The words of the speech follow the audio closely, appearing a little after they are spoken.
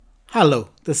Hello,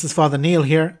 this is Father Neil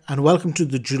here, and welcome to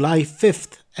the July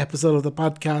 5th episode of the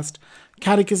podcast,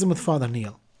 Catechism with Father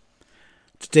Neil.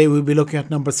 Today we'll be looking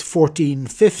at numbers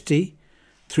 1450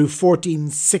 through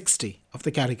 1460 of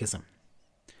the Catechism.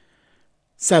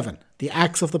 7. The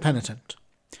Acts of the Penitent.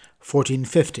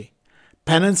 1450.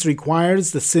 Penance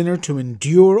requires the sinner to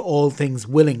endure all things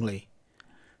willingly,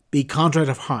 be contrite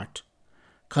of heart,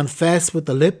 confess with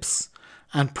the lips,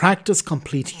 and practice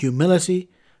complete humility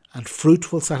and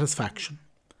fruitful satisfaction.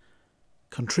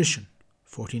 Contrition,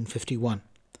 1451.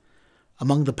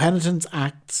 Among the penitent's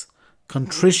acts,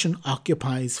 contrition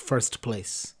occupies first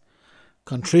place.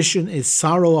 Contrition is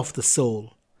sorrow of the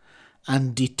soul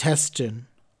and detestation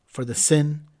for the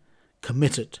sin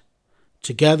committed,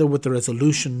 together with the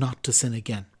resolution not to sin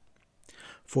again.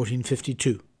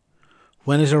 1452.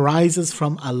 When it arises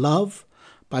from a love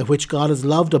by which God is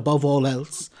loved above all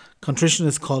else, contrition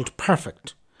is called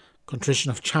perfect,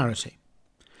 contrition of charity.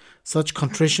 Such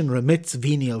contrition remits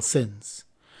venial sins.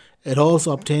 It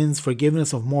also obtains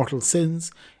forgiveness of mortal sins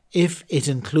if it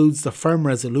includes the firm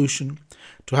resolution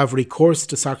to have recourse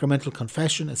to sacramental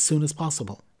confession as soon as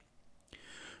possible.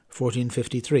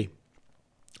 1453.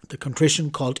 The contrition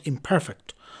called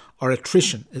imperfect or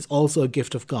attrition is also a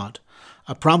gift of God.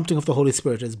 A prompting of the Holy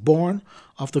Spirit is born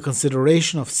of the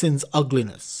consideration of sin's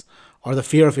ugliness or the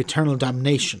fear of eternal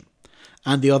damnation,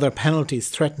 and the other penalties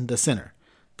threaten the sinner,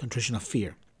 contrition of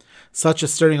fear. Such a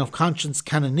stirring of conscience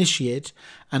can initiate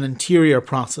an interior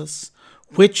process,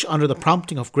 which, under the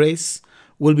prompting of grace,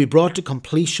 will be brought to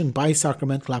completion by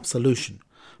sacramental absolution.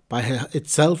 By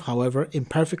itself, however,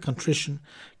 imperfect contrition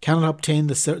cannot obtain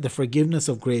the forgiveness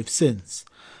of grave sins,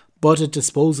 but it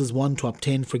disposes one to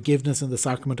obtain forgiveness in the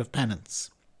sacrament of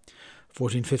penance.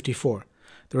 1454.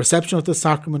 The reception of the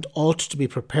sacrament ought to be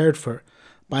prepared for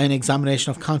by an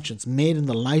examination of conscience made in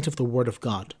the light of the Word of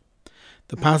God.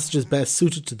 The passages best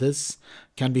suited to this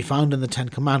can be found in the Ten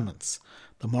Commandments,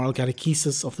 the moral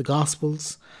catechesis of the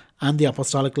Gospels, and the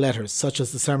apostolic letters, such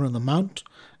as the Sermon on the Mount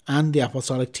and the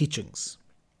apostolic teachings.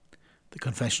 The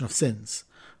Confession of Sins.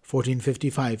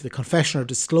 1455. The confession or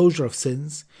disclosure of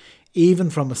sins, even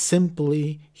from a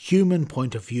simply human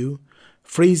point of view,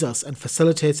 frees us and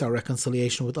facilitates our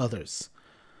reconciliation with others.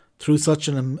 Through such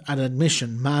an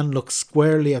admission, man looks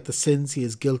squarely at the sins he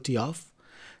is guilty of,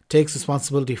 takes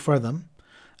responsibility for them,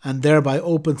 and thereby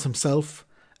opens himself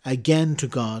again to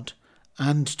God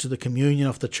and to the communion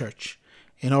of the Church,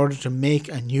 in order to make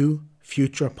a new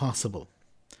future possible.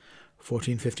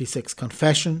 1456.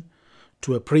 Confession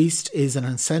to a priest is an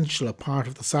essential part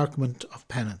of the sacrament of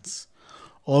penance.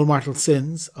 All mortal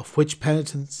sins, of which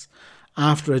penitents,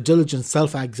 after a diligent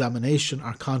self-examination,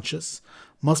 are conscious,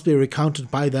 must be recounted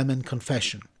by them in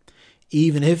confession,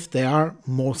 even if they are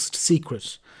most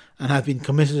secret and have been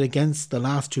committed against the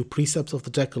last two precepts of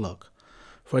the Decalogue,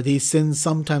 for these sins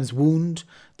sometimes wound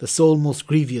the soul most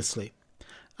grievously,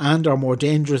 and are more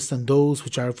dangerous than those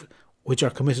which are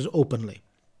committed openly.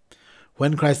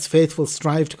 When Christ's faithful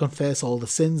strive to confess all the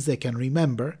sins they can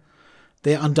remember,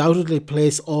 they undoubtedly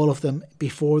place all of them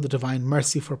before the divine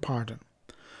mercy for pardon.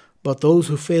 But those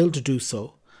who fail to do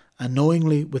so, and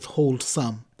knowingly withhold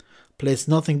some, place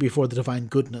nothing before the divine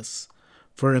goodness,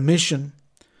 for remission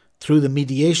through the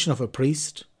mediation of a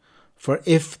priest. For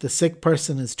if the sick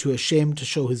person is too ashamed to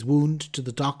show his wound to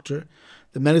the doctor,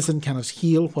 the medicine cannot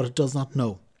heal what it does not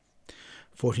know.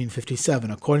 1457.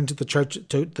 According to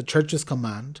the Church's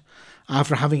command,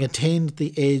 after having attained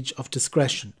the age of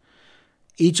discretion,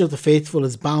 each of the faithful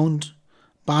is bound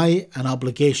by an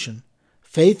obligation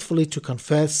faithfully to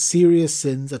confess serious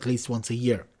sins at least once a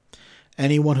year.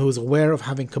 Anyone who is aware of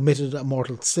having committed a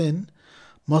mortal sin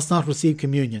must not receive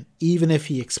communion, even if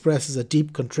he expresses a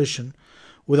deep contrition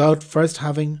without first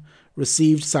having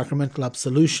received sacramental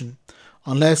absolution,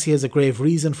 unless he has a grave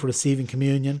reason for receiving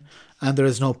communion and there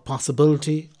is no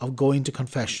possibility of going to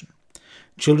confession.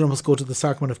 Children must go to the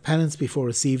sacrament of penance before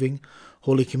receiving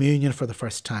Holy Communion for the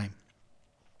first time.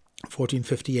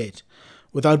 1458.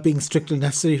 Without being strictly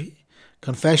necessary,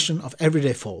 confession of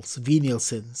everyday faults, venial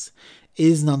sins,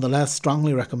 is nonetheless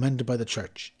strongly recommended by the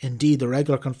Church. Indeed, the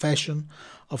regular confession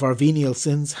of our venial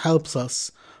sins helps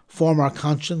us form our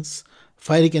conscience,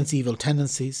 fight against evil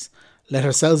tendencies, let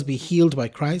ourselves be healed by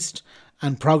Christ,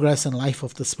 and progress in life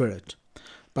of the Spirit.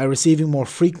 By receiving more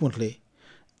frequently,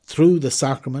 through the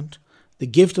sacrament, the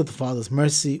gift of the Father's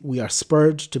mercy, we are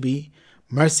spurred to be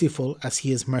merciful as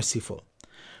He is merciful.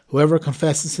 Whoever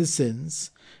confesses his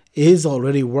sins is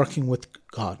already working with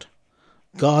God.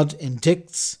 God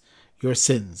indicts your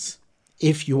sins,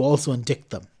 if you also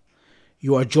indict them.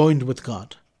 You are joined with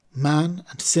God. Man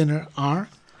and sinner are,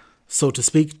 so to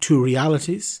speak, two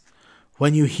realities.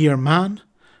 When you hear man,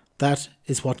 that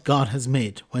is what God has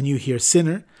made. When you hear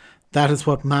sinner, that is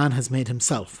what man has made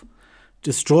himself.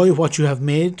 Destroy what you have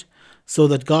made, so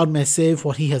that God may save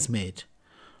what he has made.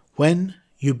 When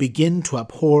you begin to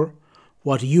abhor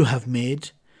what you have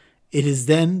made, it is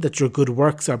then that your good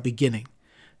works are beginning,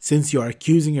 since you are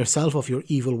accusing yourself of your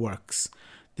evil works.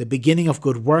 The beginning of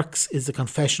good works is the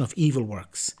confession of evil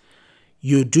works.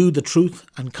 You do the truth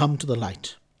and come to the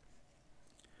light.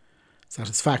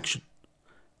 Satisfaction.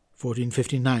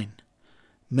 1459.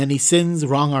 Many sins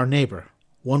wrong our neighbour.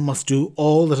 One must do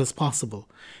all that is possible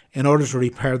in order to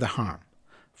repair the harm.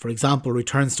 For example,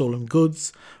 return stolen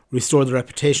goods, restore the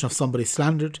reputation of somebody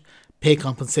slandered, pay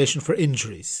compensation for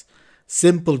injuries.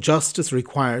 Simple justice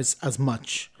requires as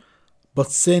much,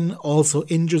 but sin also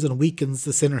injures and weakens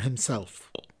the sinner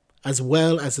himself, as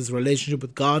well as his relationship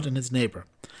with God and his neighbour.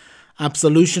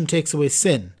 Absolution takes away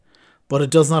sin, but it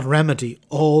does not remedy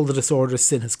all the disorders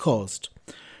sin has caused.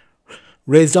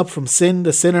 Raised up from sin,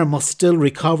 the sinner must still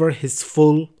recover his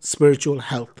full spiritual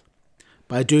health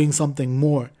by doing something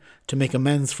more to make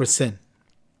amends for sin.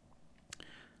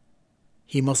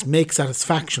 He must make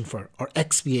satisfaction for or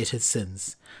expiate his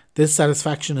sins. This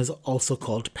satisfaction is also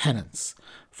called penance.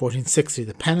 1460.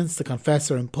 The penance the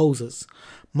confessor imposes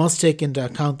must take into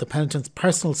account the penitent's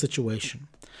personal situation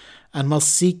and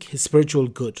must seek his spiritual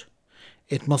good.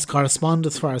 It must correspond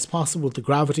as far as possible with the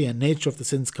gravity and nature of the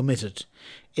sins committed.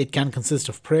 It can consist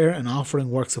of prayer and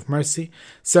offering works of mercy,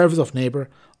 service of neighbour,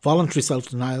 voluntary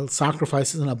self-denial,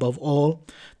 sacrifices, and above all,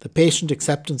 the patient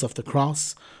acceptance of the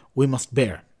cross we must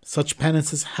bear. Such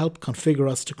penances help configure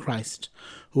us to Christ,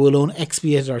 who alone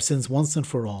expiated our sins once and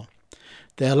for all.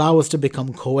 They allow us to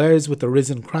become co-heirs with the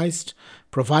risen Christ,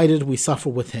 provided we suffer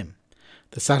with him.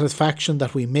 The satisfaction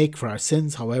that we make for our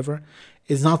sins, however,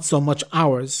 is not so much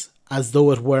ours as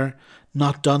though it were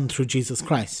not done through Jesus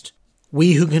Christ.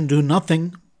 We who can do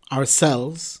nothing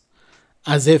ourselves,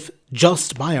 as if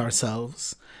just by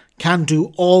ourselves, can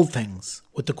do all things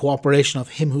with the cooperation of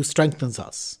him who strengthens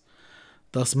us.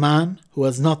 Thus man, who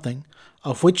has nothing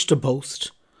of which to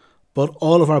boast, but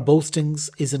all of our boastings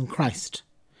is in Christ,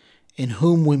 in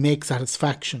whom we make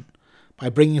satisfaction, by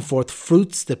bringing forth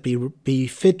fruits that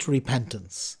befit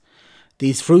repentance.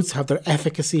 These fruits have their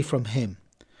efficacy from him.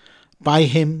 By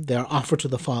him they are offered to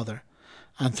the Father,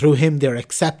 and through him they are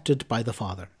accepted by the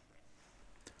Father.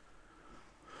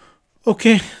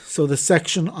 Okay, so the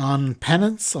section on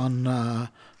penance, on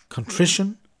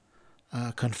contrition,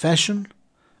 confession,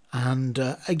 and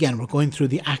again we're going through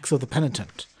the acts of the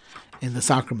penitent in the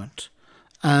sacrament.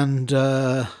 And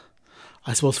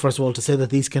I suppose first of all to say that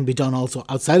these can be done also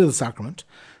outside of the sacrament.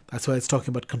 That's why it's talking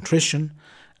about contrition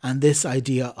and this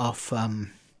idea of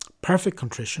perfect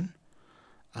contrition.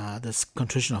 This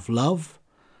contrition of love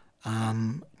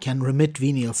can remit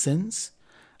venial sins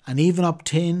and even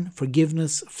obtain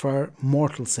forgiveness for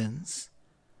mortal sins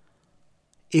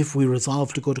if we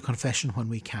resolve to go to confession when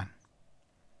we can.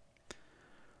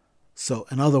 So,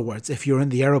 in other words, if you're in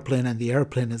the aeroplane and the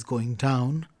aeroplane is going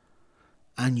down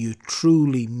and you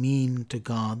truly mean to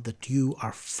God that you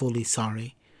are fully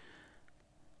sorry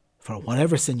for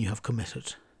whatever sin you have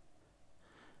committed,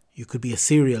 you could be a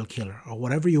serial killer or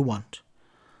whatever you want,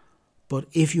 but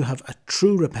if you have a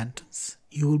true repentance,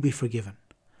 you will be forgiven.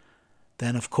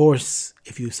 Then, of course,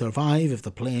 if you survive, if the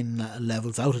plane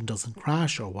levels out and doesn't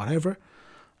crash or whatever,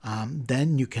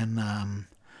 then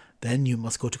you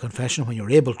must go to confession when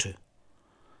you're able to.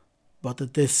 But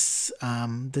that this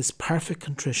perfect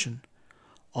contrition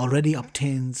already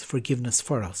obtains forgiveness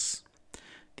for us.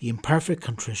 The imperfect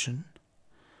contrition,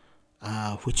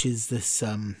 which is this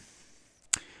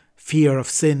fear of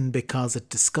sin because it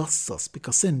disgusts us,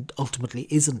 because sin ultimately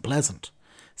isn't pleasant.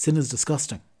 Sin is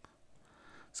disgusting.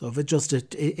 So if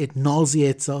it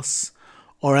nauseates us,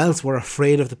 or else we're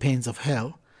afraid of the pains of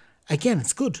hell, again,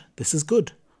 it's good. This is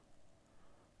good.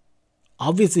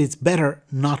 Obviously, it's better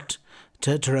not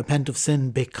to repent of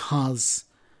sin because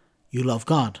you love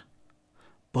God.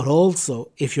 But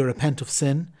also, if you repent of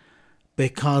sin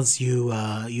because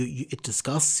it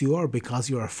disgusts you or because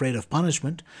you're afraid of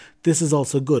punishment, this is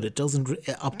also good. It doesn't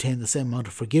obtain the same amount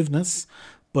of forgiveness,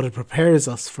 but it prepares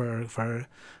us for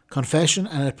confession,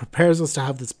 and it prepares us to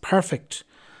have this perfect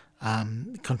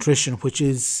contrition, which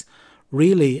is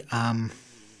really a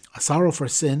sorrow for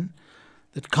sin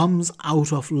that comes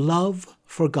out of love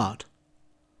for God.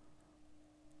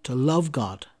 To love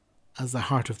God as the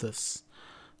heart of this.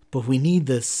 But we need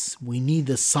this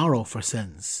sorrow for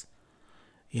sins.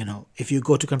 You know, if you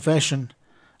go to confession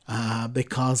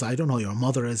because, I don't know, your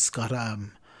mother has got a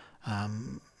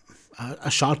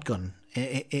shotgun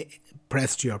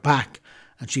pressed to your back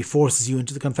and she forces you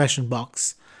into the confession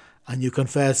box and you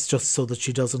confess just so that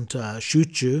she doesn't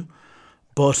shoot you,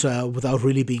 but without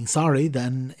really being sorry,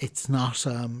 then it's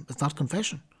not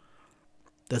confession.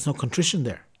 There's no contrition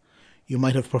there. You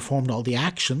might have performed all the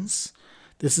actions.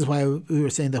 This is why we were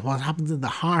saying that what happens in the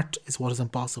heart is what is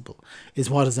impossible, is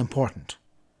what is important.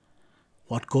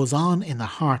 What goes on in the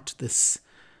heart, this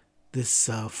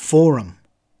forum,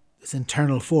 this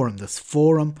internal forum, this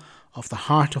forum of the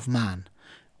heart of man,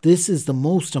 this is the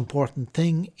most important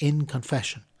thing in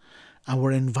confession. And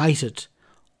we're invited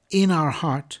in our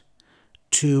heart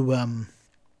to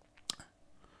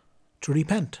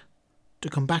repent, to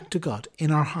come back to God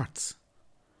in our hearts.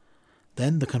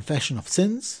 Then the confession of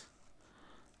sins,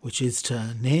 which is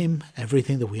to name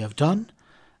everything that we have done,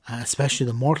 especially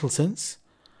the mortal sins.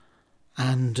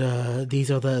 And these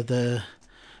are the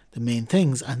main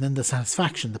things. And then the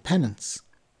satisfaction, the penance.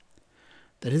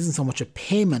 That isn't so much a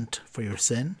payment for your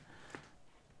sin,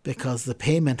 because the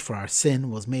payment for our sin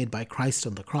was made by Christ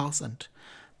on the cross, and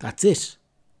that's it.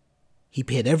 He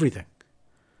paid everything.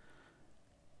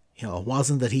 It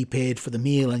wasn't that he paid for the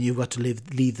meal and you've got to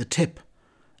leave the tip.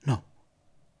 No.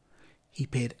 He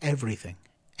paid everything.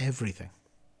 Everything.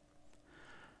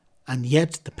 And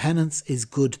yet the penance is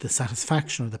good. The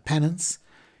satisfaction of the penance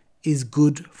is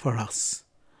good for us.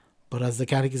 But as the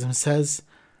Catechism says,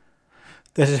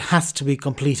 that it has to be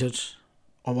completed,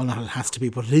 or well, not it has to be,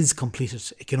 but it is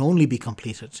completed. It can only be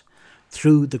completed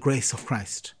through the grace of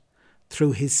Christ,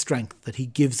 through his strength that he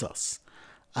gives us,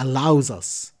 allows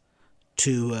us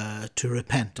to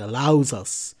repent, allows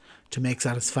us to make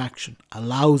satisfaction,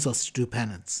 allows us to do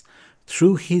penance.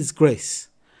 Through his grace,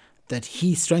 that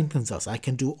he strengthens us. I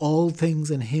can do all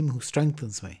things in him who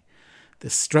strengthens me. The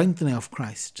strengthening of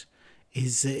Christ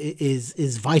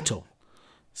is vital.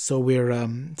 So we're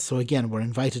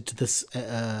invited to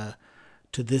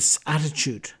this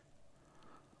attitude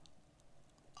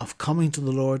of coming to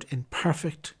the Lord in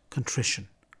perfect contrition,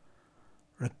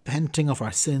 repenting of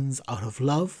our sins out of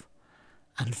love,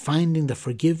 and finding the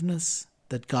forgiveness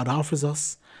that God offers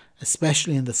us,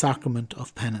 especially in the sacrament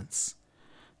of penance.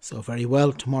 So very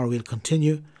well, tomorrow we'll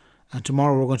continue, and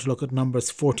tomorrow we're going to look at Numbers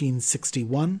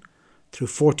 1461 through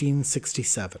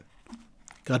 1467.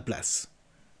 God bless.